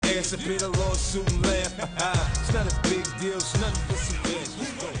ass up in a lawsuit and laugh. It's not a big deal, it's nothing but some ass.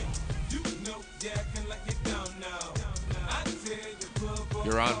 You know you're acting like you don't know. I tell you,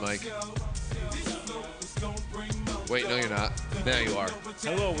 You're on, Mike. Wait, no, you're not. Now you are.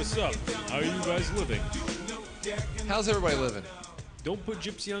 Hello, what's up? How are you guys living? How's everybody living? Don't put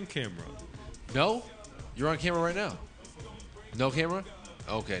Gypsy on camera. No? You're on camera right now? No camera?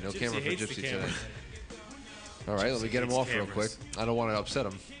 Okay, no Gypsy camera for hates the Gypsy camera. today. All right, let me get him hates off real quick. cameras. I don't want to upset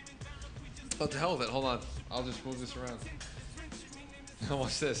him. What the hell with it? Hold on. I'll just move this around. Now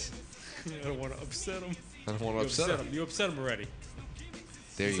watch this. I don't want to upset him. I don't want to You upset him. You upset him already.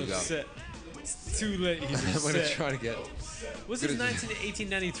 There He's you go. upset. It's too late. He's I'm upset. going to try to get... What's this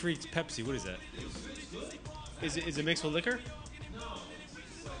 1893 Pepsi? What is that? Is it mixed with liquor?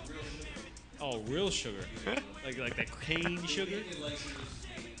 Oh, real sugar. like that cane sugar?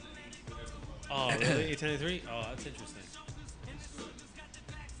 Oh, really? 1893? Oh, that's interesting.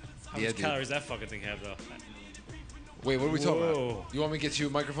 How Yeah, much dude. calories that fucking thing have, though? Wait, what are we talking Whoa. about? You want me to get you a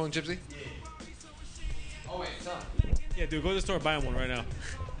microphone, Gypsy? Oh, wait, it's on. Yeah, dude, go to the store and buy one right now.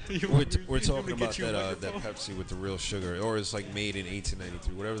 We're You want talking me to about get you a that microphone? Pepsi with the real sugar, or it's like made in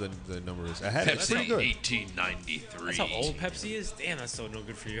 1893, whatever the number is. I had it. It's Pepsi pretty good. 1893. That's how old Pepsi is? Damn, that's so no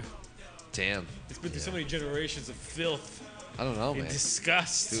good for you. Damn. It's been through so many generations of filth I don't know, and man.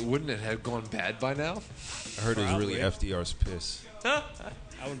 disgust. Dude, wouldn't it have gone bad by now? I heard it was really Probably. FDR's piss. I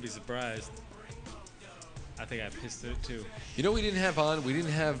wouldn't be surprised. I think I pissed it too. You know, we didn't have on. We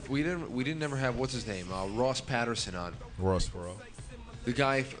didn't ever have what's his name, Ross Patterson on. Ross Perot. The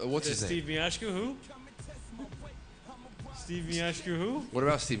guy. What's his name? Steve Miashku, who? Steve Miashku, who? What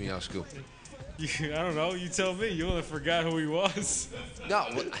about Steve Mioscu? I don't know. You tell me. You only forgot who he was. No,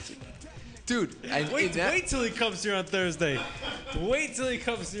 dude. And Wait in that- till he comes here on Thursday. Wait till he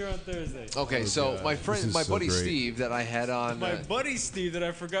comes here on Thursday. Okay, Oh, so God. my This friend, is my so buddy great. Steve that I had on. My buddy Steve, that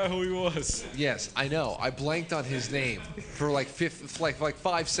I forgot who he was. Yes, I know. I blanked on his name for like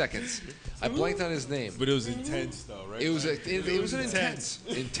 5 seconds. I blanked on his name. But it was intense, though, right? It was an intense.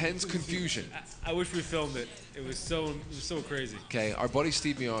 intense confusion. I wish we filmed it. It was so crazy. Okay, our buddy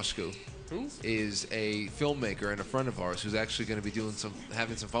Steve Mioscu is a filmmaker and a friend of ours who's actually going to be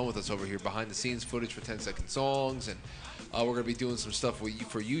having some fun with us over here, behind the scenes footage for 10-second songs, and we're going to be doing some stuff for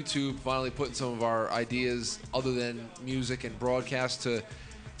YouTube. Finally, putting some of our ideas other than music and broadcast to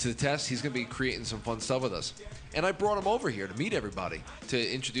the test. He's going to be creating some fun stuff with us, and I brought him over here to meet everybody,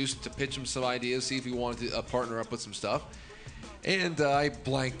 to introduce, to pitch him some ideas, see if he wanted to partner up with some stuff. And I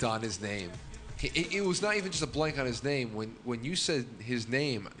blanked on his name. It was not even just a blank on his name. When you said his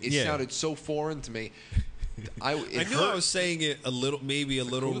name, it Yeah. sounded so foreign to me. I knew I was saying it maybe a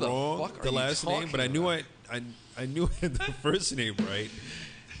little Who the wrong, fuck are the you last name, but I talking knew about? I knew the first name right.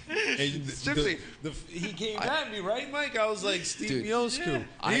 And Gypsy. he came at me, right, Mike? I was like, Steve Dude, Mioscu. yeah.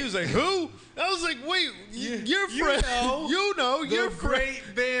 And he was like, who? I was like, wait, you're friend. You know, you're Great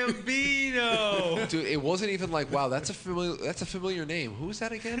Bambino. Dude, it wasn't even like, wow, that's a familiar name. Who is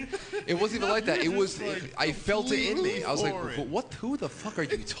that again? It wasn't even like that. It was. I felt it in me. I was like, foreign. what? Who the fuck are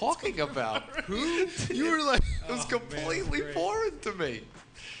you talking about? who? You were like, It was Oh, man, completely great. foreign to me.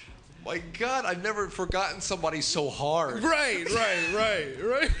 My God, I've never forgotten somebody so hard. right.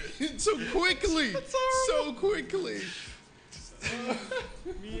 So quickly. So quickly.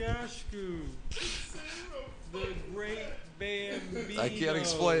 Miashku. The Great Bambino. I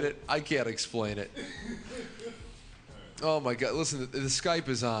can't explain it. Oh my God! Listen, the Skype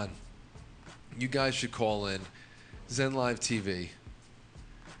is on. You guys should call in. Zen Live TV.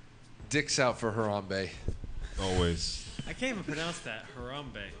 Dick's out for Harambe. Always. I can't even pronounce that.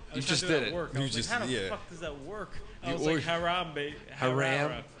 Harambe. I You was just trying to do did at it. work. I You was just- like, how the yeah. fuck does that work? I You was like, or- Harambe.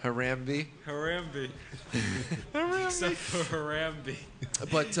 Harambe. Harambe. Except for Harambe.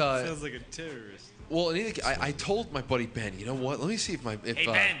 But Sounds like a terrorist. well, in either ca- I told my buddy Ben. You know what? Let me see if Hey,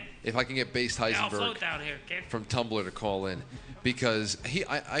 Ben. if I can get Based I'll Heisenberg float down here, kid. from Tumblr to call in, because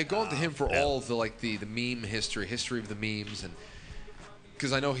I go to him for all of the meme history of the memes, and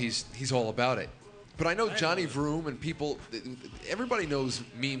because I know he's all about it. But I know Johnny Vroom and people, everybody knows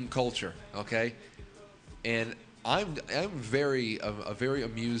meme culture, okay? And I'm a very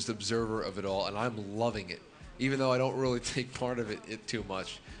amused observer of it all, and I'm loving it, even though I don't really take part of it too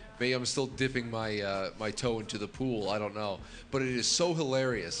much. Maybe I'm still dipping my my toe into the pool. I don't know, but it is so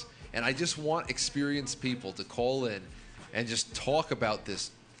hilarious, and I just want experienced people to call in and just talk about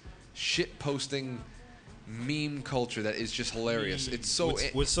this shit posting meme culture that is just hilarious. It's so.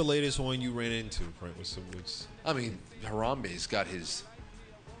 What's the latest one you ran into, Frank? What's I mean, Harambe's got his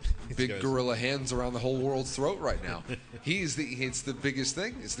big got his- gorilla hands around the whole world's throat right now. It's the biggest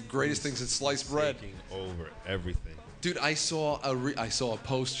thing. It's the greatest thing since sliced bread. taking over everything. Dude, I saw a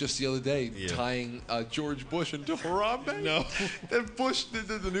post just the other day tying George Bush into Harambe. No. That Bush,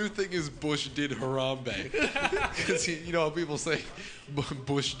 the new thing is Bush did Harambe. Because, you know how people say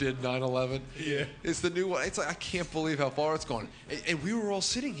Bush did 9/11? Yeah. It's the new one. It's like, I can't believe how far it's gone. And we were all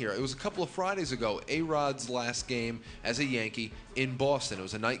sitting here. It was a couple of Fridays ago. A-Rod's last game as a Yankee in Boston. It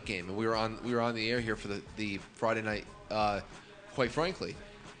was a night game. And we were on the air here for the Friday night, quite frankly.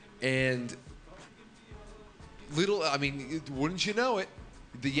 And... wouldn't you know it,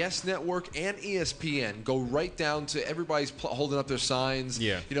 the Yes Network and ESPN go right down to everybody's holding up their signs.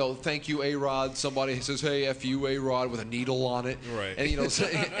 Yeah. You know, thank you, A-Rod. Somebody says, hey, F you, A-Rod, with a needle on it. Right. And,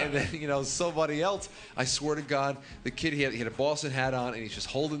 and then, somebody else, I swear to God, the kid, he had a Boston hat on, and he's just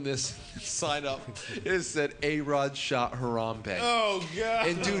holding this sign up. It said, A-Rod shot Harambe. Oh, God.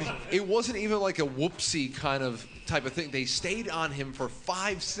 And, dude, it wasn't even like a whoopsie kind of type of thing. They stayed on him for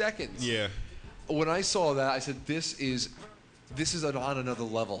 5 seconds. Yeah. When I saw that, I said, this is on another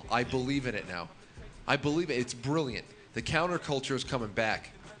level. I believe in it now. I believe it. It's brilliant. The counterculture is coming back.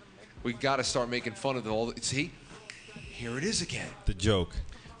 We got to start making fun of it all. See, here it is again. The joke.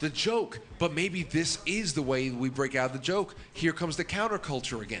 The joke. But maybe this is the way we break out of the joke. Here comes the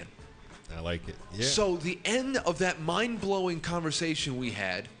counterculture again. I like it. Yeah. So the end of that mind-blowing conversation we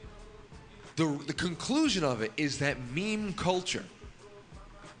had, the conclusion of it is that meme culture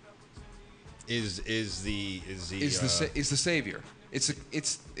is the savior.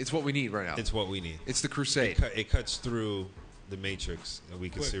 It's what we need right now. It's what we need. It's the crusade. It cuts through the matrix, and we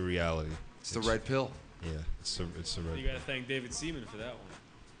can see reality. It's the red pill. Yeah, it's the red. You got to thank David Seaman for that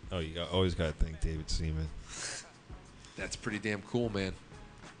one. Oh, always got to thank David Seaman. That's pretty damn cool, man.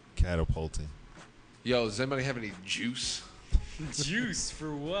 Catapulting. Yo, does anybody have any juice? Juice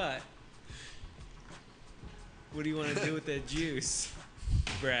for what? What do you want to do with that juice,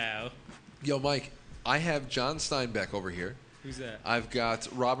 bro? Yo, Mike, I have John Steinbeck over here. Who's that? I've got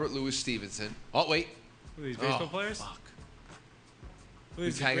Robert Louis Stevenson. Oh, wait. Who are these baseball players? Fuck. Who are We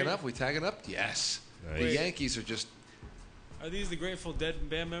these, tagging up? We tagging up? Yes. Nice. The Yankees are just... Are these the Grateful Dead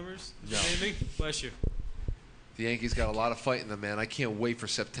band members? No. Anything? Bless you. The Yankees got a lot of fight in them, man. I can't wait for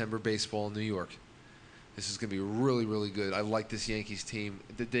September baseball in New York. This is going to be really, really good. I like this Yankees team.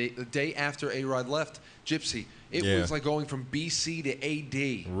 The day after A-Rod left, Gypsy, it was like going from BC to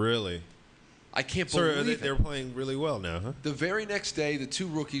AD. Really? I can't believe it. They're playing really well now, huh? The very next day, the two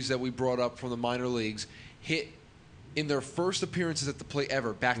rookies that we brought up from the minor leagues hit, in their first appearances at the plate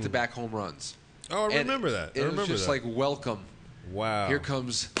ever, back-to-back home runs. Oh, I remember that. It was just like, welcome. Wow. Here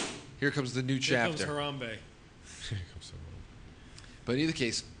comes the new chapter. Here comes Harambe. But in either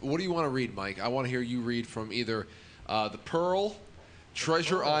case, what do you want to read, Mike? I want to hear you read from either The Pearl,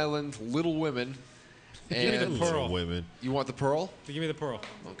 Treasure Island, Little Women, and... Give me the Pearl. Women. You want The Pearl? Give me the pearl.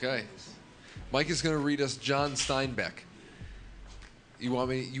 Okay. Mike is going to read us John Steinbeck. You want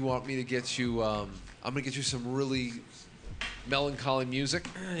me to get you... I'm going to get you some really melancholy music.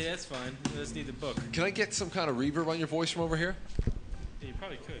 Yeah, that's fine. I just need the book. Can I get some kind of reverb on your voice from over here? Yeah, you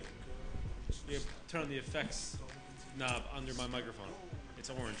probably could. You turn on the effects knob under my microphone. It's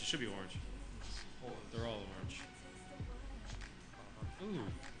orange. It should be orange. They're all orange. Ooh.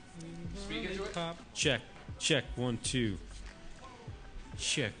 Speak into it. Pop. Check. 1 2.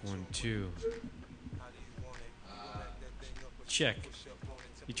 Check 1 2. Check.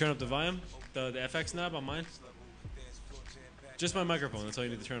 You turn up the volume, the FX knob on mine. Just my microphone. That's all you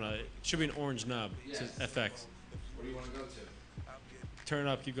need to turn on. It should be an orange knob. It says FX. What do you want to go to? Turn it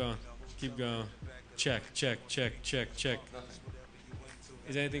up. Keep going. Keep going. Check. Nothing.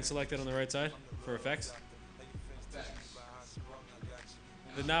 Is anything selected on the right side for effects?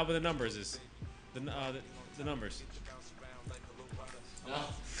 The knob with the numbers is the numbers. No.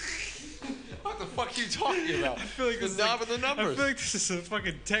 What the fuck are you talking about? I feel like the this knob is and the numbers. I feel like this is a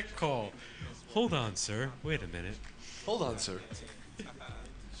fucking tech call. Hold on, sir. Wait a minute. Hold on, sir.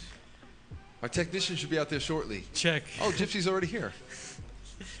 Our technician should be out there shortly. Check. Oh, Gypsy's already here.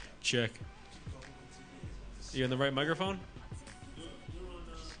 Check. You on the right microphone?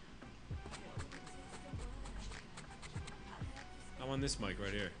 I'm on this mic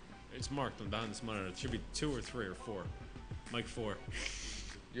right here. It's marked on behind this monitor. It should be 2 or 3 or 4. Mic 4.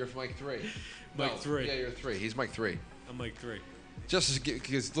 You're Mike 3. Mike 3. Yeah, you're 3. He's Mike 3. I'm mic 3. Just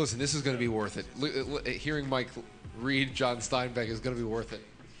because, listen, this is going to be worth it. Hearing Mike read John Steinbeck is going to be worth it.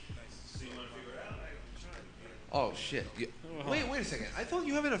 Oh, shit. Wait a second. I thought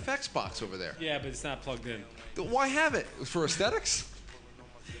you have an effects box over there. Yeah, but it's not plugged in. Why have it? For aesthetics?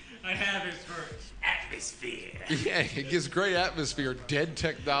 I have it for atmosphere. Yeah, it gives great atmosphere. Dead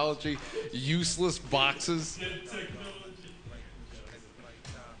technology, useless boxes.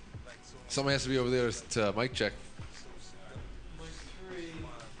 Somebody has to be over there to mic check.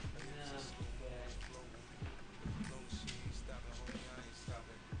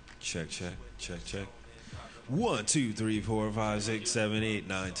 Check, check, check, check. 1, 2, 3, 4, 5, 6, 7, 8,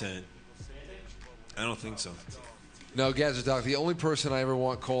 9, 10. I don't think so. No, Gadget Doc, the only person I ever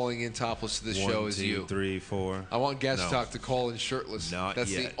want calling in topless to this show is you. 1, 2, 3, 4. I want Gadget No. Doc to call in shirtless. Not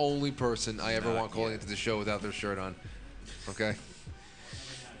That's yet. the only person I ever Not want calling yet. into the show without their shirt on. Okay?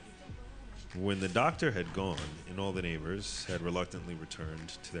 When the doctor had gone and all the neighbors had reluctantly returned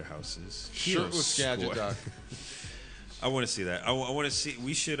to their houses, Hero Shirtless Gadget Squad- Doc. I want to see that. I want to see.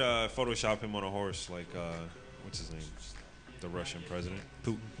 We should Photoshop him on a horse, like what's his name? The Russian president,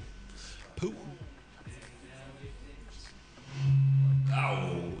 Putin. Putin.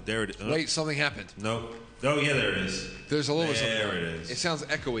 Oh, there it is. Wait, something happened. No. Oh, yeah, there it is. There's a little There something. it is. It sounds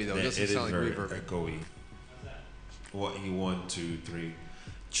echoey, though. It doesn't It is sound like very reverb. echoey. What? 1, 2, 3.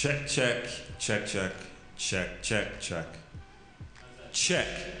 Check, check, check, check, check, check, check, check,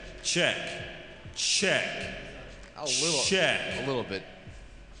 check, check, A little. check, A little bit.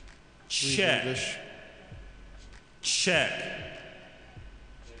 check, Reverbish. check,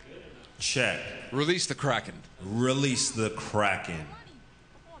 check. Release the Kraken. Release the Kraken.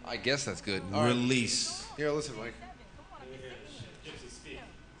 I guess that's good. All right. Release. Here, listen, Mike.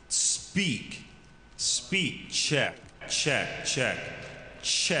 Speak. Speak. Check. Check. Check.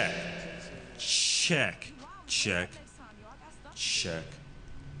 Check. Check. Check. Check.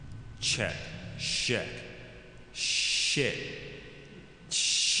 Check. Check. Shit.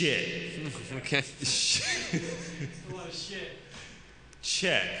 Shit. Okay.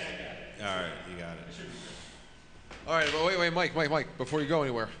 Check. All right, you got it. All right, but wait, Mike, before you go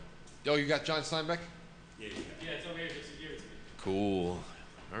anywhere. Yo, you got John Steinbeck? Yeah, it's over here. Just give it to me. Cool.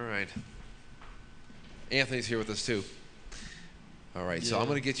 All right. Anthony's here with us too. All right, so I'm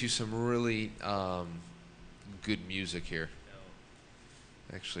gonna get you some really good music here.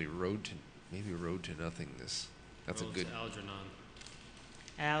 Actually, Road to Nothingness. That's Road a good. to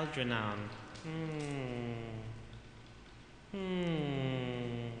Algernon.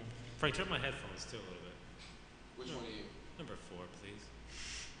 Frank, turn up my headphones too a little bit. Which one are you? Number 4, please.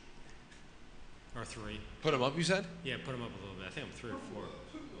 Or 3. Put him up, you said? Yeah, put them up a little bit. I think I'm 3 or 4.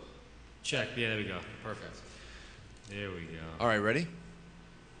 Check. Yeah, there we go. Perfect. There we go. All right, ready?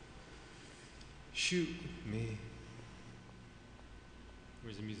 Shoot me.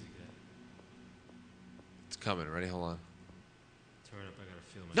 Where's the music at? It's coming. Ready? Hold on. Turn up. I gotta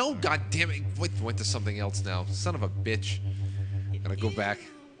feel my. No, god damn it! Went to something else now. Son of a bitch. Gotta go back.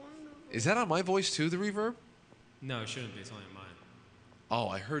 Is that on my voice too? The reverb? No, it shouldn't be. It's only mine. Oh,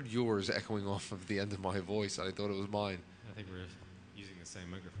 I heard yours echoing off of the end of my voice. I thought it was mine. I think we're using the same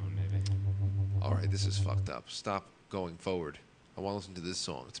microphone, maybe. All right, this is fucked up. Stop going forward. I want to listen to this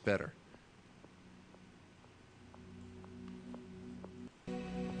song. It's better.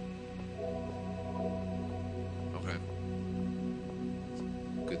 Okay.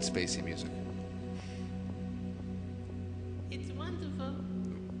 Good spacey music. It's wonderful.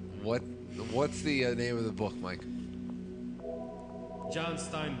 What's the name of the book, Mike? John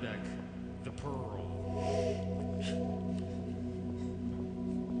Steinbeck, The Pearl.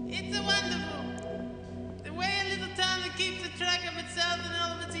 It's a wonderful. The way a little town that keeps a track of itself and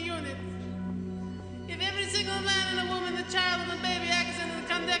all of its units. If every single man and a woman, the child and the baby accident and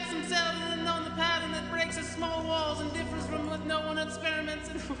conducts themselves in the known pattern that breaks the small walls and differs from what no one experiments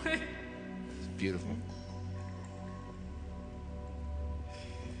in a way. It's beautiful.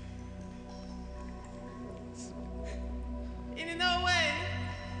 In no way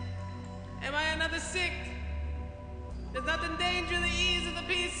am I another sick. Does not endanger the ease of the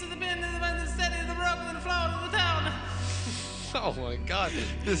peace of the bend of the steady of the broken and the flawed of the town. Oh my god,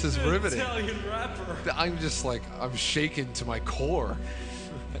 this is riveting. Italian rapper. I'm just like, I'm shaken to my core.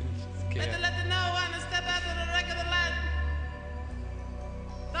 I just Better can't. let the no one step out of the wreck of the light.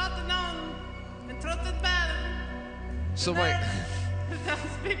 Thought the known and trusted bad. So Mike, The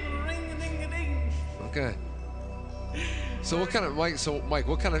townspeople ring-a-ding-a-ding. okay. So what kind of Mike,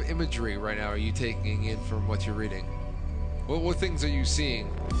 what kind of imagery right now are you taking in from what you're reading? What things are you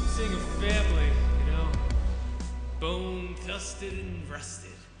seeing? Seeing a family, you know, bone-crusted and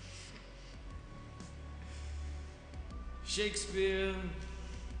rusted. Shakespeare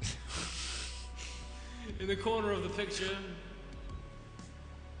in the corner of the picture.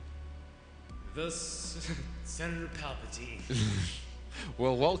 Thus, Senator Palpatine.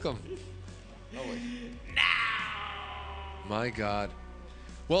 Well, welcome. Oh wait. My God.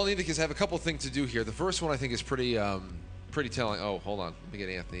 Well, Nidicus, I have a couple things to do here. The first one I think is pretty telling. Oh, hold on. Let me get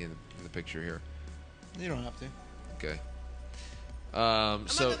Anthony in the picture here. You don't have to. Okay. I'm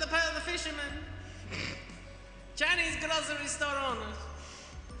So under the pile of the fishermen. Chinese grocery store owners.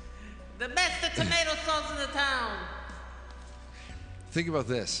 The best of tomato sauce in the town. think about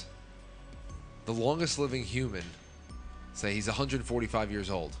this. The longest living human. Say he's 145 years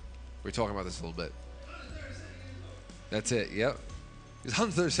old. We were talking about this a little bit. That's it. Yep. He's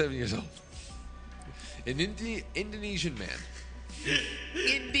 137 years old. An Indonesian man.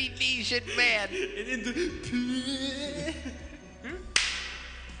 Indonesian man. You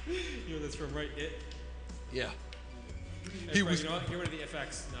know that's from right. Yeah. He He was. You know what? Get rid of the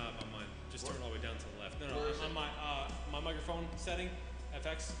FX knob on mine. Just turn it all the way down to the left. No, on my microphone setting,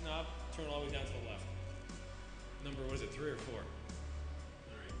 FX knob, turn it all the way down to the left. Number, what is it, 3 or 4?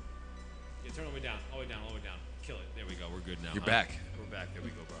 Yeah, turn it all the way down, all the way down, all the way down. Kill it. There we go. We're good now. You're huh? back. We're back. There we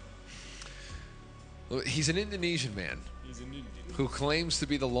go, bro. He's an Indonesian man He's a new dude. who claims to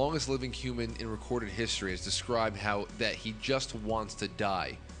be the longest living human in recorded history. Has described how that he just wants to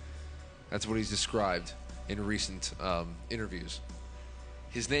die. That's what he's described in recent interviews.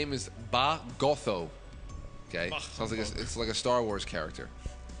 His name is Ba Gotho. Okay, sounds like it's like a Star Wars character.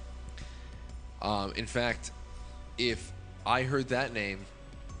 In fact, if I heard that name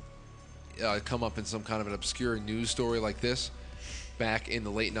come up in some kind of an obscure news story like this back in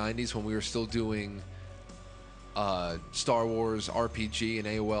the late 90s when we were still doing Star Wars RPG and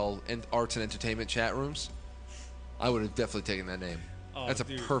AOL and arts and entertainment chat rooms, I would have definitely taken that name. Oh, That's a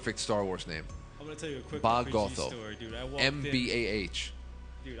dude. perfect Star Wars name. I'm gonna tell you a quick Ba RPG Gotho. story, dude. I walked in. MBAH.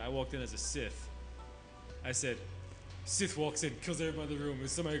 Dude, I walked in as a Sith. I said, Sith walks in, kills everybody in the room, and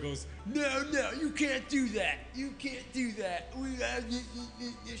somebody goes, "No, you can't do that. You can't do that.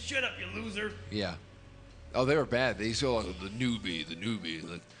 You shut up, you loser." Yeah. Oh, they were bad. They used to go like the newbie.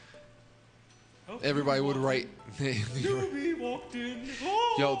 Like, everybody would write. Newbie walked in.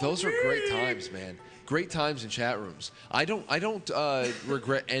 Yo, those are great times, man. Great times in chat rooms. I don't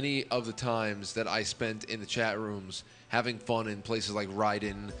regret any of the times that I spent in the chat rooms having fun in places like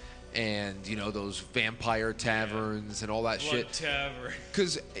Raiden and those vampire taverns and all that shit. Tavern.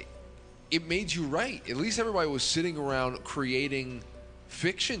 Because it made you write. At least everybody was sitting around creating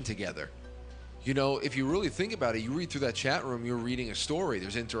fiction together. If you really think about it, you read through that chat room, you're reading a story.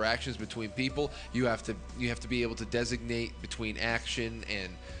 There's interactions between people. You have to be able to designate between action and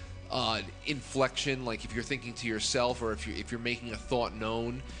inflection, like if you're thinking to yourself or if you're making a thought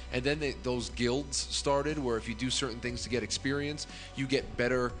known. And then those guilds started where if you do certain things to get experience, you get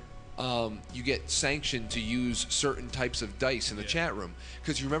better. You get sanctioned to use certain types of dice in the chat room.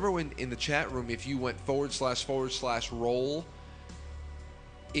 Because you remember when in the chat room, if you went / roll,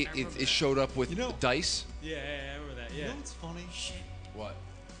 it showed up with dice. Yeah, I remember that. Yeah. You know what's funny? What?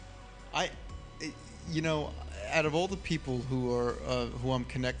 Out of all the people who are who I'm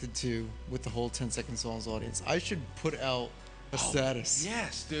connected to with the whole 10 Second Songs audience, I should put out a status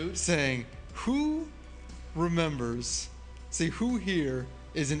Yes, dude. saying who remembers. See, who here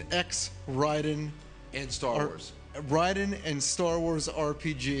is an ex Raiden And Star Wars. Raiden and Star Wars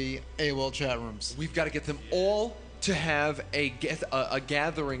RPG AOL chat rooms. We've got to get them all to have a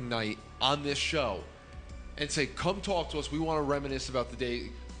gathering night on this show and say, come talk to us. We want to reminisce about the day.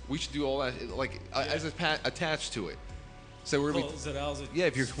 We should do all that as attached to it. So we're going to be,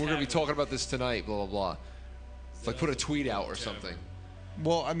 we're going to be talking about this tonight, blah, blah, blah. It's like put a tweet out or something.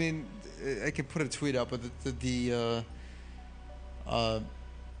 Well, I mean, I can put a tweet out, but the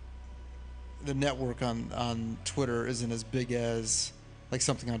network on Twitter isn't as big as like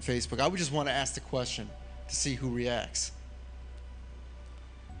something on Facebook. I would just want to ask the question to see who reacts.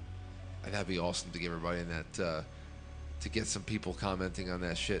 That'd be awesome to get everybody in that, to get some people commenting on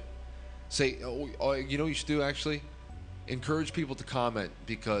that shit. Say, you know what you should do actually? Encourage people to comment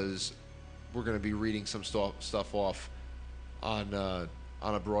because we're going to be reading some stuff off on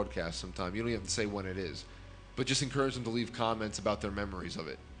a broadcast sometime. You don't even have to say when it is, but just encourage them to leave comments about their memories of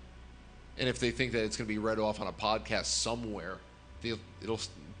it. And if they think that it's going to be read off on a podcast somewhere,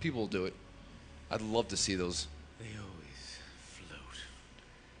 people will do it. I'd love to see those. They always float.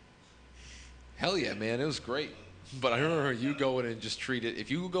 Hell yeah, man. It was great. But I remember you going and just treat it.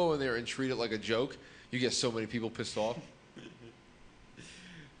 If you go in there and treat it like a joke, you get so many people pissed off. Oh,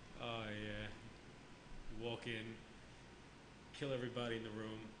 yeah. You walk in, kill everybody in the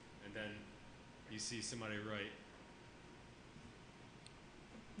room, and then you see somebody right.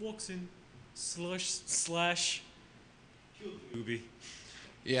 Walks in, slash, kill the newbie.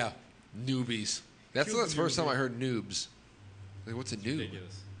 Yeah, newbies. That's the first time I heard noobs. Like, what's a noob?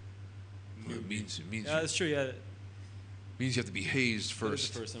 Ridiculous. Well, it means Yeah, that's true, yeah. means you have to be hazed That was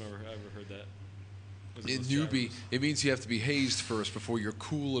first. the first time I ever heard that. Was in In those chat newbie, rooms. it means you have to be hazed first before you're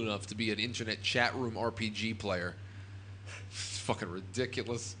cool enough to be an internet chat room RPG player. It's fucking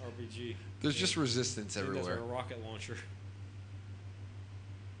ridiculous. RPG. There's just resistance I think that's everywhere. a rocket launcher.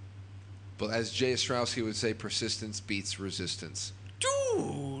 But as Jay Ostrowski would say, persistence beats resistance.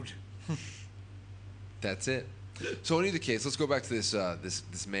 Dude! That's it. So in either case, let's go back to this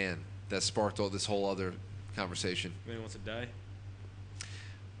this man that sparked all this whole other conversation. Anyone wants to die?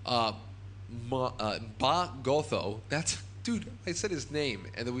 Ba Gotho. That's dude. I said his name,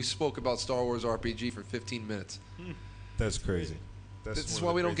 and then we spoke about Star Wars RPG for 15 minutes. That's crazy. This is one of why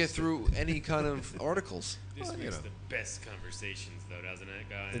the we don't get greatest through any kind of articles. This Well, you makes know. the best conversations, though, doesn't it,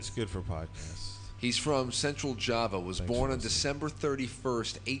 guys? It's good for podcasts. He's from Central Java, was Thanks born for on listening. December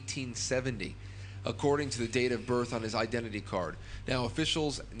 31st, 1870, according to the date of birth on his identity card. Now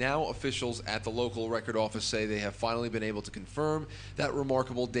officials at the local record office say they have finally been able to confirm that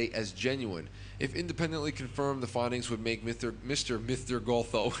remarkable date as genuine. If independently confirmed, the findings would make Mr.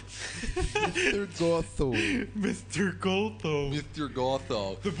 Gotho They're Gotho. Mr. Goldo. Mr.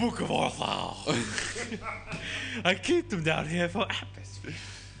 Gotho. The Book of Ortho. I keep them down here for atmosphere.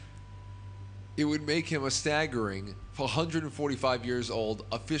 It would make him a staggering 145 years old,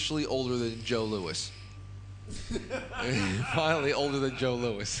 officially older than Joe Louis. Finally older than Joe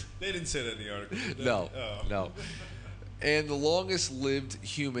Louis. They didn't say that in the article. did they? No, Oh. no. And the longest lived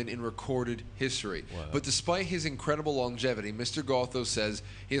human in recorded history. Wow. But despite his incredible longevity, Mr. Gotho says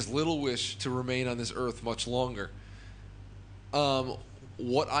he has little wish to remain on this earth much longer.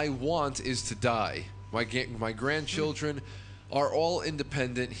 What I want is to die. My grandchildren are all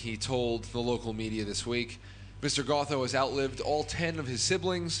independent, he told the local media this week. Mr. Gotho has outlived all 10 of his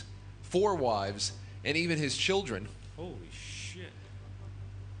siblings, 4 wives, and even his children. Holy shit.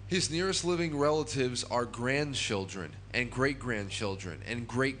 His nearest living relatives are grandchildren and great-grandchildren and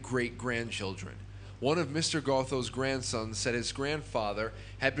great-great-grandchildren. One of Mr. Gotho's grandsons said his grandfather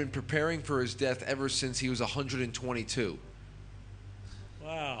had been preparing for his death ever since he was 122.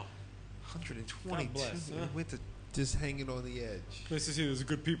 Wow. 122? God bless, huh? Wait to- Just hanging on the edge. Nice to see there's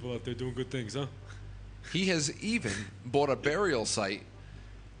good people out there doing good things, huh? He has even bought a burial site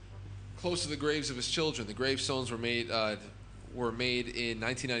close to the graves of his children. The gravestones were made in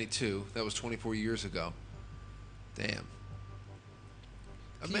 1992. That was 24 years ago. Damn.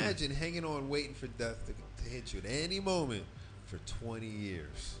 Imagine hanging on, waiting for death to hit you at any moment for 20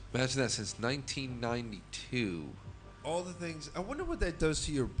 years. Imagine that since 1992. All the things. I wonder what that does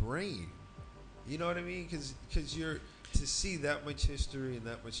to your brain. You know what I mean? Because you're to see that much history and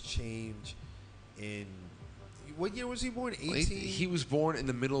that much change. In what year was he born? 18. He was born in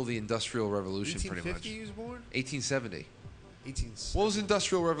the middle of the Industrial Revolution, pretty much. 1850 he was born. 1870. 18. What was the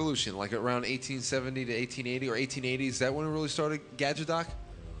Industrial Revolution? Like around 1870 to 1880 or 1880? Is that when it really started, Gadget Doc?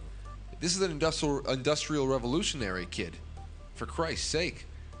 This is an industrial revolutionary kid. For Christ's sake.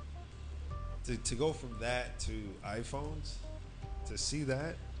 To go from that to iPhones, to see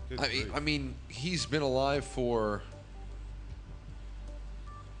that. Good grief. I mean, he's been alive for.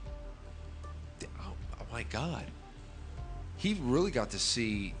 Oh my God. He really got to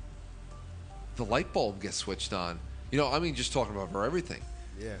see the light bulb get switched on. You know, I mean, just talking about for everything.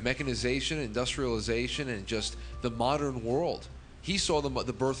 Yeah. Mechanization, industrialization, and just the modern world. He saw the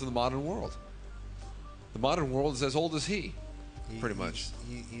birth of the modern world. The modern world is as old as he, pretty much.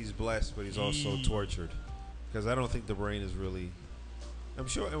 He's blessed, but he's also tortured. Because I don't think the brain is really. I'm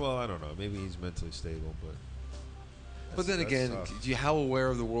sure. Well, I don't know. Maybe he's mentally stable, but. But then that's again, tough. how aware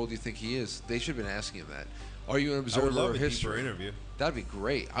of the world do you think he is? They should have been asking him that. Are you an I would observer love of a deeper history? interview. That'd be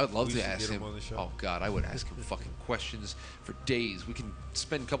great. I would love We to should ask get him him. on the show. Oh God, I would ask him fucking questions for days. We can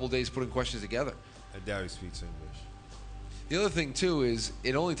spend a couple days putting questions together. I doubt he speaks English. The other thing too is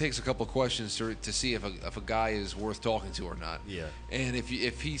it only takes a couple of questions to see if a guy is worth talking to or not. Yeah. And if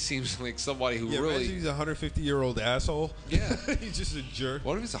he seems like somebody who Yeah, really imagine he's a 150-year-old asshole. Yeah. He's just a jerk.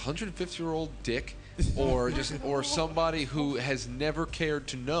 What if he's a 150-year-old dick, or somebody who has never cared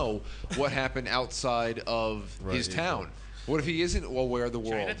to know what happened outside of Right, his yeah. town? What if he isn't aware of the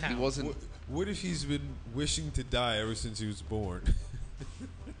world? He Chinatown. wasn't. What if he's been wishing to die ever since he was born?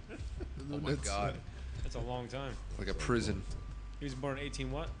 Oh my God! That's a long time. Like a prison. He was born in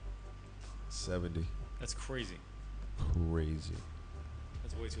 18 what? 70. That's crazy. Crazy.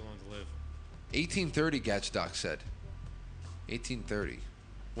 That's way too long to live. 1830, Gatchdock said. 1830.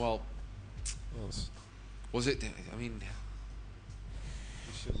 Well, Well, was it? I mean,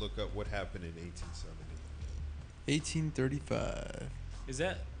 you should look up what happened in 1870. 1835. Is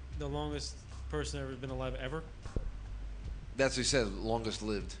that the longest person ever been alive ever? that's what he said. Longest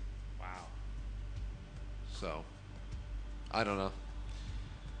lived. Wow. So, I don't know.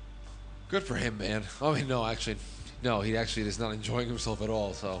 Good for him, man. I mean, no, actually, no. He actually is not enjoying himself at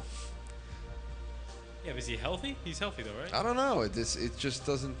all. So. Yeah, but is he healthy? He's healthy though, right? I don't know. It just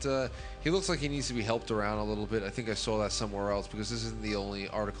doesn't. He looks like he needs to be helped around a little bit. I think I saw that somewhere else because this isn't the only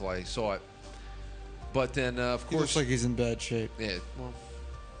article I saw it. But then, of He looks course, like he's in bad shape. yeah. Well,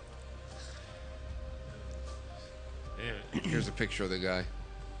 Here's a picture of the guy.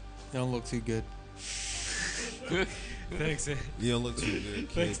 They don't look too good. Thanks, eh? You don't look too good.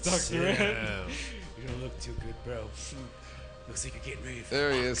 Thanks, kid. Dr. Sit Ed. down. You don't look too good, bro. Looks like you're getting ready for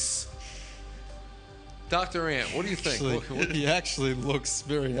There he is. Dr. Ant, what do you think? Actually, he actually looks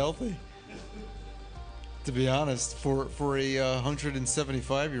very healthy. To be honest, for a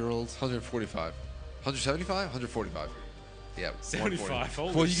 175-year-old. 145. 175? 145. Yeah. 75.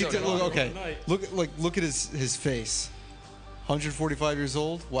 Holy Well, you get to shit. look. Okay, Overnight. look at his face. 145 years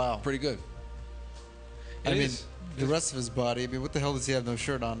old. Wow. Pretty good. I It mean, is. the rest of his body. I mean, what the hell does he have no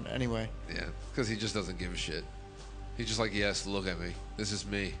shirt on anyway? Yeah, because he just doesn't give a shit. He's just like, yes, look at me. This is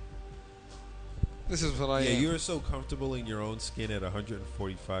me. This is what I Yeah, am. you're so comfortable in your own skin at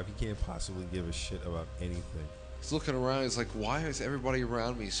 145. You can't possibly give a shit about anything. He's looking around. He's like, why is everybody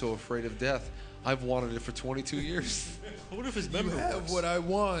around me so afraid of death? I've wanted it for 22 years. I wonder if his You member have works. what I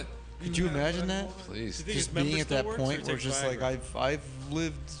want. Could you imagine that? Please. Do you think Just his member being at still that works, or point he where takes just like Viagra? I've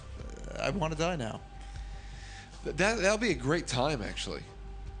lived. I want to die now. That'll be a great time, actually.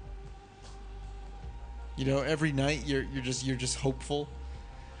 You know, every night you're just hopeful.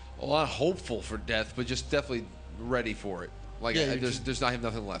 Well, not hopeful for death, but just definitely ready for it. Like, Yeah, there's I have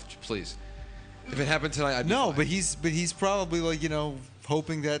nothing left. Please. If it happened tonight, I'd be No, fine. but he's probably like, you know,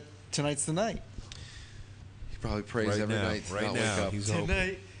 hoping that tonight's the night. He probably prays Right every now, night to right not now, wake up. he's hoping.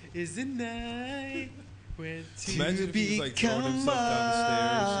 Tonight is the night when Imagine if he's like throwing become himself down the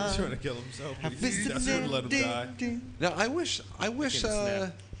stairs mine. and trying to kill himself. I That's what let him die. Now, I wish. Fucking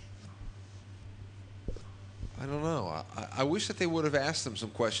snap. I don't know. I wish that they would have asked him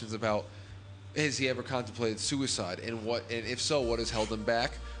some questions about has he ever contemplated suicide, and if so, what has held him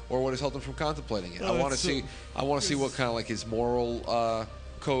back, or what has held him from contemplating it. I want to see. I want to see what kind of like his moral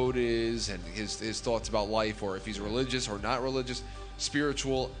code is, and his thoughts about life, or if he's religious or not religious,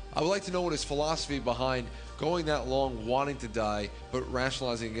 spiritual. I would like to know what his philosophy behind going that long, wanting to die, but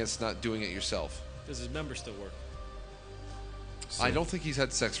rationalizing against not doing it yourself. Does his member still work? I don't think he's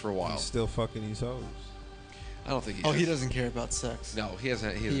had sex for a while. He's still fucking these hoes. I don't think he. Oh, has. he doesn't care about sex. No, he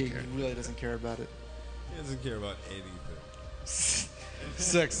hasn't. He doesn't He care. really doesn't care about it. He doesn't care about anything.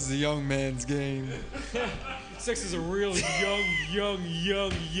 Sex is a young man's game. Sex is a real young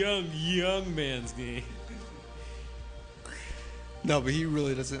man's game. No, but he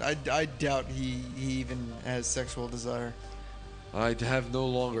really doesn't. I doubt he even has sexual desire. I have no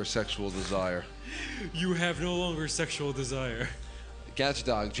longer sexual desire. You have no longer sexual desire. Gadget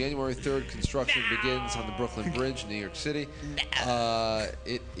Dog, January 3rd, construction begins on the Brooklyn Bridge in New York City.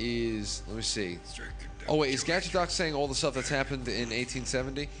 It is, let me see. Oh, wait, is Gadget Dog saying all the stuff that's happened in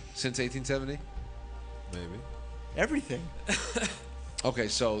 1870? Since 1870? Maybe. Everything. Okay,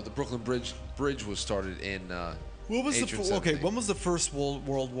 so the Brooklyn Bridge was started in What was the 1870. when was the first World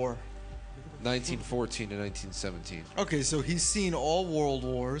War? 1914 to 1917. Okay, so he's seen all world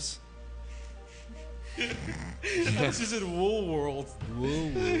wars. This is in Wool World.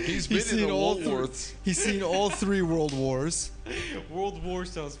 He's He's been in seen the all Woolworths. He's seen all three world wars. World War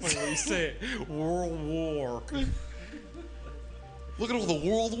sounds funny when you say it. World War. Look at all the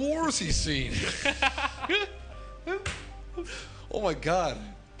world wars he's seen. Oh my God.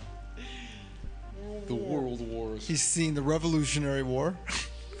 The world wars. He's seen the Revolutionary War.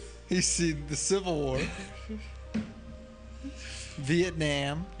 He's seen the Civil War.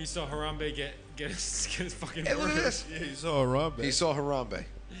 Vietnam. He saw Harambe get his fucking Hey, look at murdered. this. Yeah, he saw a Harambe. He saw Harambe.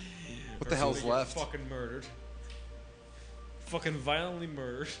 What the hell's Get left? Fucking murdered. Fucking violently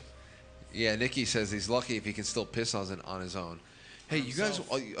murdered. Yeah, Nikki says he's lucky if he can still piss on his own. Hey, you guys,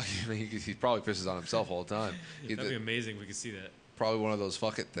 he probably pisses on himself all the time. That'd be amazing if we could see that. Probably one of those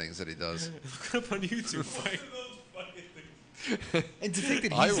fuck it things that he does. Look it up on YouTube. Mike. And to think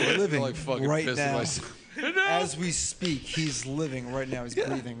that I he's would living like fucking right pissing now, myself. as we speak, he's living right now. He's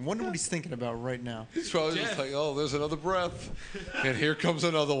breathing. Wonder what he's thinking about right now. He's probably just like, oh, there's another breath. And here comes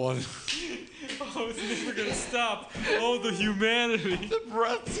another one. Oh, it's never gonna stop. Oh, the humanity. The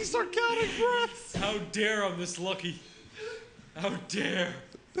breaths. He start counting breaths. How dare I'm this lucky? How dare?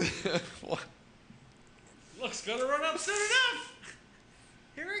 What? Luck's gonna run up soon enough.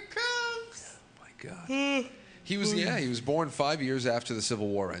 Here it comes. My God. He was born 5 years after the Civil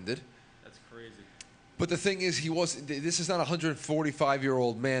War ended. That's crazy. But the thing is, this is not a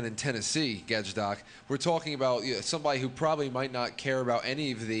 145-year-old man in Tennessee, Gadget Doc. We're talking about somebody who probably might not care about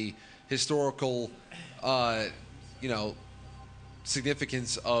any of the historical,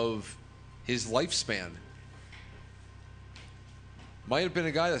 significance of his lifespan. Might have been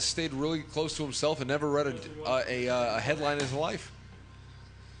a guy that stayed really close to himself and never read a headline in his life.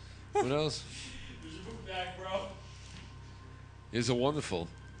 Who knows? There's your book back, bro. It is a wonderful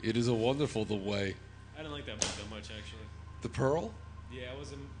the way. I didn't like that book that much, actually. The Pearl? Yeah, it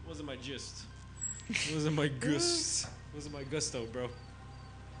wasn't my gist. It wasn't my gust. Wasn't my gusto, bro.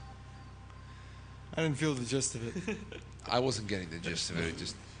 I didn't feel the gist of it. I wasn't getting the gist of it. It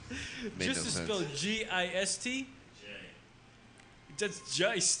just made Gist no is sense. spelled G-I-S-T? That's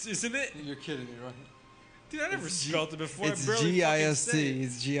Geist, isn't it? You're kidding me, right? Dude, I never spelled it before. It's I barely fucking said G-I-S-T. it.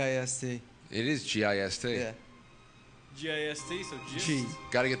 It's G-I-S-T. It is G-I-S-T. Yeah. G-I-S-T, so gist. G.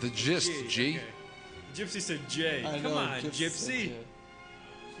 Got to get the gist, G. Okay. Gypsy said J. I Come know, on, Gypsy said Gypsy. J.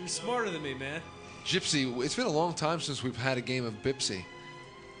 You're smarter than me, man. Gypsy, it's been a long time since we've had a game of Bipsy.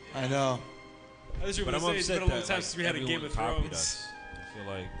 I know. I was But going I'm to say it's upset been a long that time like, since we had a Game everyone of copied Thrones. us. I feel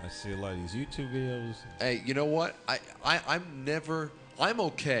like I see a lot of these YouTube videos. Hey, you know what? I'm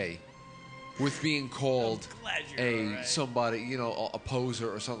okay with being called I'm glad you're alright. somebody, a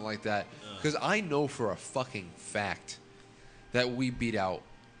poser or something like that. Because I know for a fucking fact that we beat out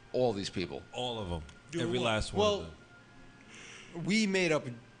all these people. All of them. Doing Every what? last one Well, of them. We made up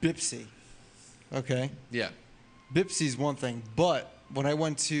Bipsy. Okay. Yeah. Bipsy's one thing, but when I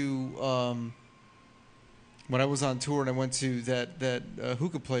went to when I was on tour and I went to that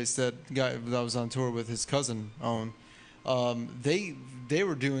hookah place that guy that I was on tour with, his cousin owned, they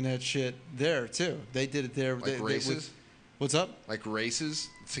were doing that shit there too. They did it there. Like races? What's up? Like races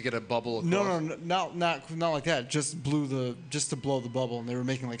to get a bubble across? No, not like that. Just to blow the bubble, and they were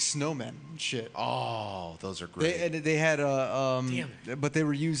making like snowmen and shit. Oh, those are great. They had Damn but they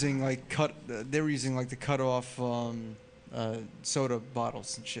were using like the cut off soda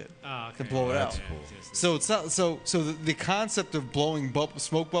bottles and shit Ah, to okay. blow it That's out. cool. So it's not so the concept of blowing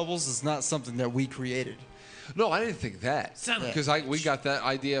smoke bubbles is not something that we created. No, I didn't think that. Son of a Because we got that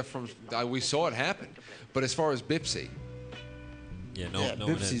idea from, we saw it happen. But as far as Bipsy, Yeah, Yeah, no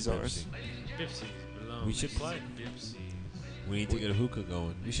one has Bipsy's ours. Bipsy belongs. We should play. Bipsy. We need to get a hookah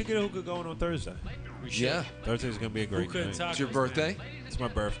going. We should get a hookah going on Thursday. We should. yeah. Thursday's gonna be a great Hookah and night. tacos, It's your birthday. man. It's my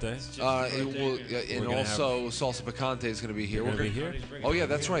birthday. It's It birthday, will, man. and gonna also Salsa Picante is going to be here. You're gonna be here? Oh yeah,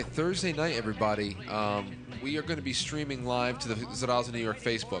 that's right. Thursday night, everybody. We are going to be streaming live to the Zaraza New York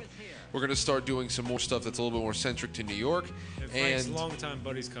Facebook. We're going to start doing some more stuff that's a little bit more centric to New York, And Frank's and longtime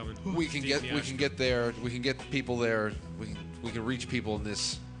buddy's coming. we can get there. We can get people there. We can reach people in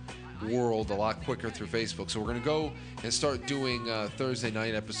this world a lot quicker through Facebook. So we're going to go and start doing Thursday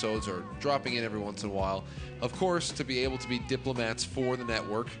night episodes or dropping in every once in a while. Of course, to be able to be diplomats for the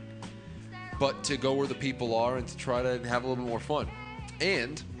network, but to go where the people are and to try to have a little bit more fun.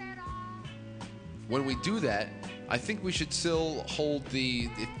 And when we do that, I think we should still hold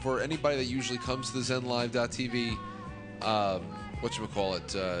for anybody that usually comes to the ZenLive.tv,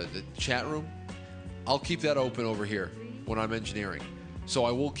 the chat room. I'll keep that open over here when I'm engineering. So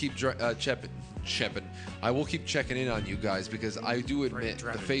I will keep chepping. I will keep checking in on you guys because I do admit the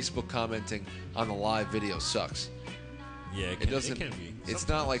Facebook commenting on the live video sucks. Yeah, It doesn't. It can be. It's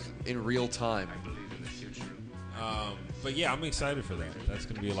not like in real time. But yeah, I'm excited for that. That's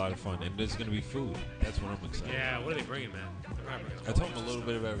gonna be a lot of fun, and there's gonna be food. That's what I'm excited. Yeah, what are they bringing, man? They're probably bringing I told him a little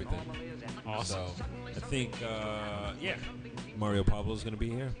bit of everything. Awesome. So I think, yeah, Mario Pablo's gonna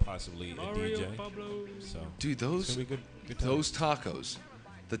be here, possibly a Mario DJ. Pablo. So Dude, it's those gonna be good time. those tacos,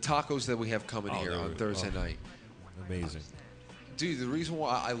 the tacos that we have coming Oh, here they on were- Thursday oh. night. amazing. Dude, the reason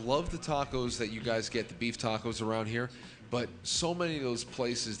why I love the tacos that you guys get, the beef tacos around here, but so many of those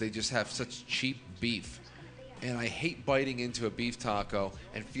places, they just have such cheap beef. And I hate biting into a beef taco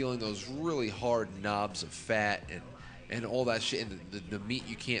and feeling those really hard knobs of fat and all that shit, and the meat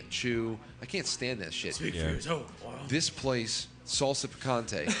you can't chew. I can't stand that shit. Yeah. This place, Salsa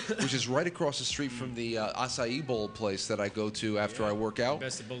Picante, which is right across the street from the acai bowl place that I go to after I work out,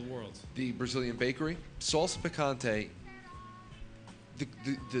 Best of both worlds. the Brazilian bakery. Salsa Picante,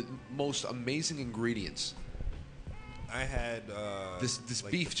 the most amazing ingredients. I had This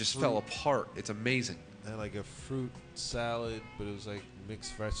like beef the just fruit- fell apart. It's amazing. I had like a fruit salad, but it was like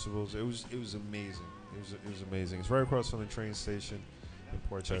mixed vegetables. It was amazing. It was amazing. It's right across from the train station in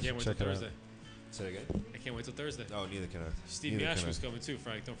Port I Chester. can't wait till Check it Thursday. out. Say it again. I can't wait till Thursday. Oh, neither can I. Steve Neither Nash can was I. coming too,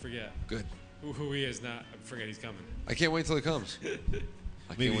 Frank. Don't forget. Good. Who he is not. I forget he's coming. I can't wait till it comes. I Maybe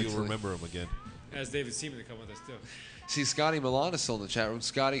can't wait you'll till it- remember him again. As David Seaman to come with us too. See, Scotty Milan is still in the chat room.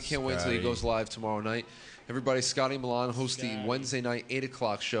 Scotty, can't wait till he Scotty. goes live tomorrow night. Everybody, Scotty Milan hosts the Scotty. Wednesday night 8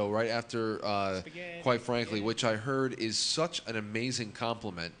 o'clock show right after, Spaghetti. quite frankly, which I heard is such an amazing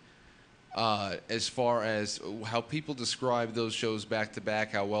compliment as far as how people describe those shows back to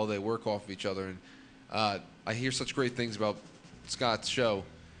back, how well they work off of each other. And I hear such great things about Scott's show,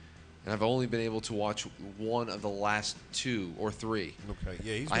 and I've only been able to watch one of the last 2 or 3. Okay.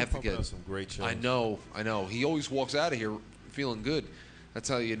 Yeah, he's I been have to pumping get. out some great shows. I know. He always walks out of here feeling good. That's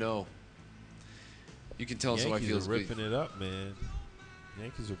how you know. You can tell somebody Yankees feels are good. ripping it up, man.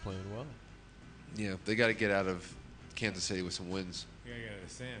 Yankees are playing well. Yeah, they got to get out of Kansas City with some wins. You gotta get out of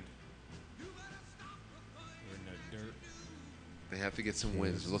the sand. We're in the dirt. They have to get some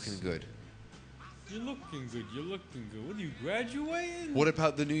wins. They're looking good. You're looking good. You're looking good. What are you graduating? What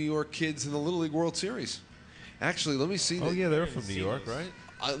about the New York kids in the Little League World Series? Actually, let me see. Oh the- yeah, they're haven't from New seen York, those.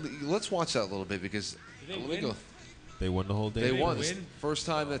 right? Let's watch that a little bit because Did they let me win? go. They won the whole day. They they won. win? First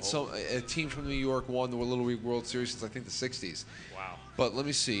time that a team from New York won the Little League World Series since I think the '60s. Wow. But let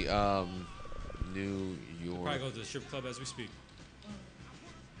me see. New York. Probably go to the strip club as we speak.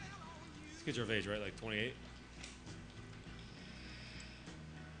 These kids are of age, right? Like 28.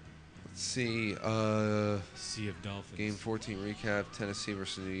 Let's see. Sea of Dolphins. Game 14 recap: Tennessee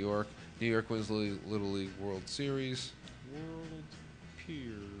versus New York. New York wins Little League World Series. World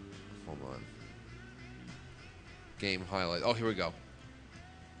Peer. Hold on. Game highlight. Oh, here we go.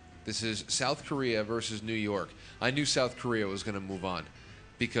 This is South Korea versus New York. I knew South Korea was going to move on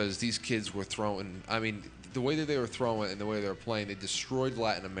because these kids were throwing. I mean, the way that they were throwing and the way they were playing, they destroyed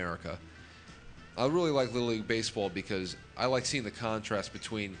Latin America. I really like Little League Baseball because I like seeing the contrast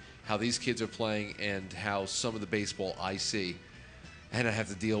between how these kids are playing and how some of the baseball I see and I have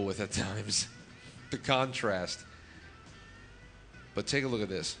to deal with at times. The contrast. But take a look at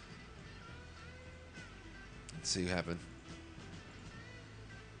this. Let's see what happened.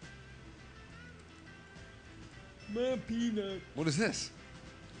 My peanut. What is this?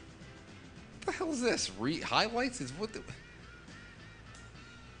 What the hell is this? Highlights? Is what the...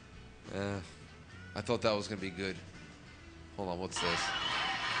 I thought that was going to be good. Hold on, what's this?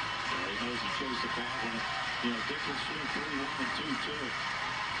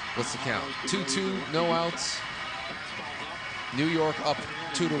 What's the count? 2-2, no outs. New York up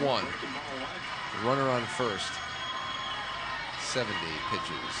 2-1. Runner on first. 70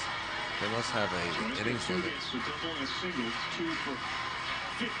 pitches. They must have a innings limit.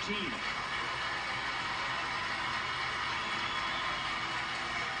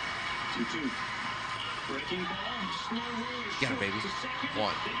 Get him, baby.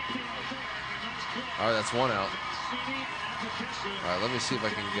 One. All right, that's one out. All right, let me see if I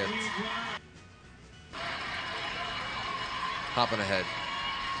can get... Hopping ahead.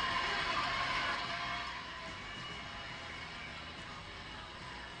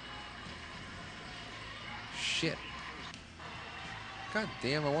 Shit. God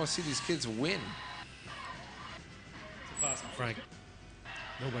damn, I want to see these kids win. It's impossible, Frank.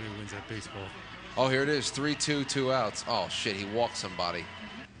 Nobody wins at baseball. Oh, here it is. 3-2, 2 outs. Oh, shit, he walked somebody.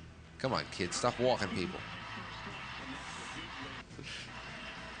 Come on, kid. Stop walking people.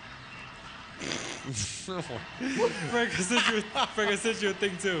 Frank, I sent you a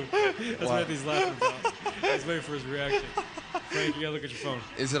thing too. That's what he's laughing about. I was waiting for his reaction. Frank, you gotta look at your phone.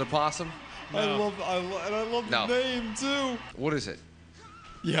 Is it a possum? No. I love No. the name too. What is it?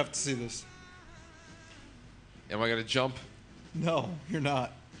 You have to see this. Am I going to jump? No, you're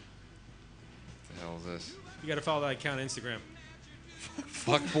not. What the hell is this? You gotta follow that account on Instagram.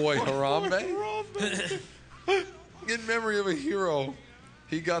 Fuckboy Harambe? In memory of a hero,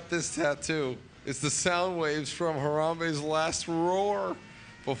 he got this tattoo. It's the sound waves from Harambe's last roar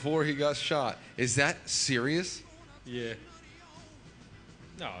before he got shot. Is that serious? Yeah.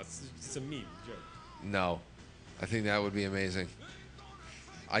 No, it's a meme joke. No. I think that would be amazing.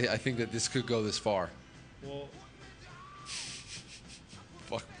 I think that this could go this far. Well,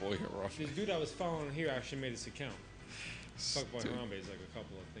 Fuckboy Harambe. the dude I was following here actually made this account. Fuckboy Dude. Harambe is like a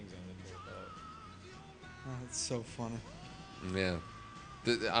couple of things on the board. Oh, that's so funny. Yeah.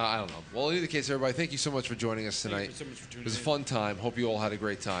 I don't know. Well, in either case, everybody, thank you so much for joining us Thank tonight. you so much for It tuning was a in. fun time. Hope you all had a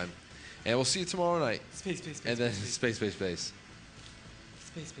great time. And we'll see you tomorrow night. Space. And then space. Space.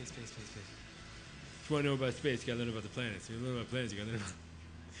 If you want to know about space, you gotta learn about the planets. If you learn about planets, you gotta learn about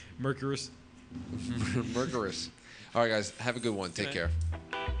Mercurus. Mercurus. All right, guys. Have a good one. Take Good night. care.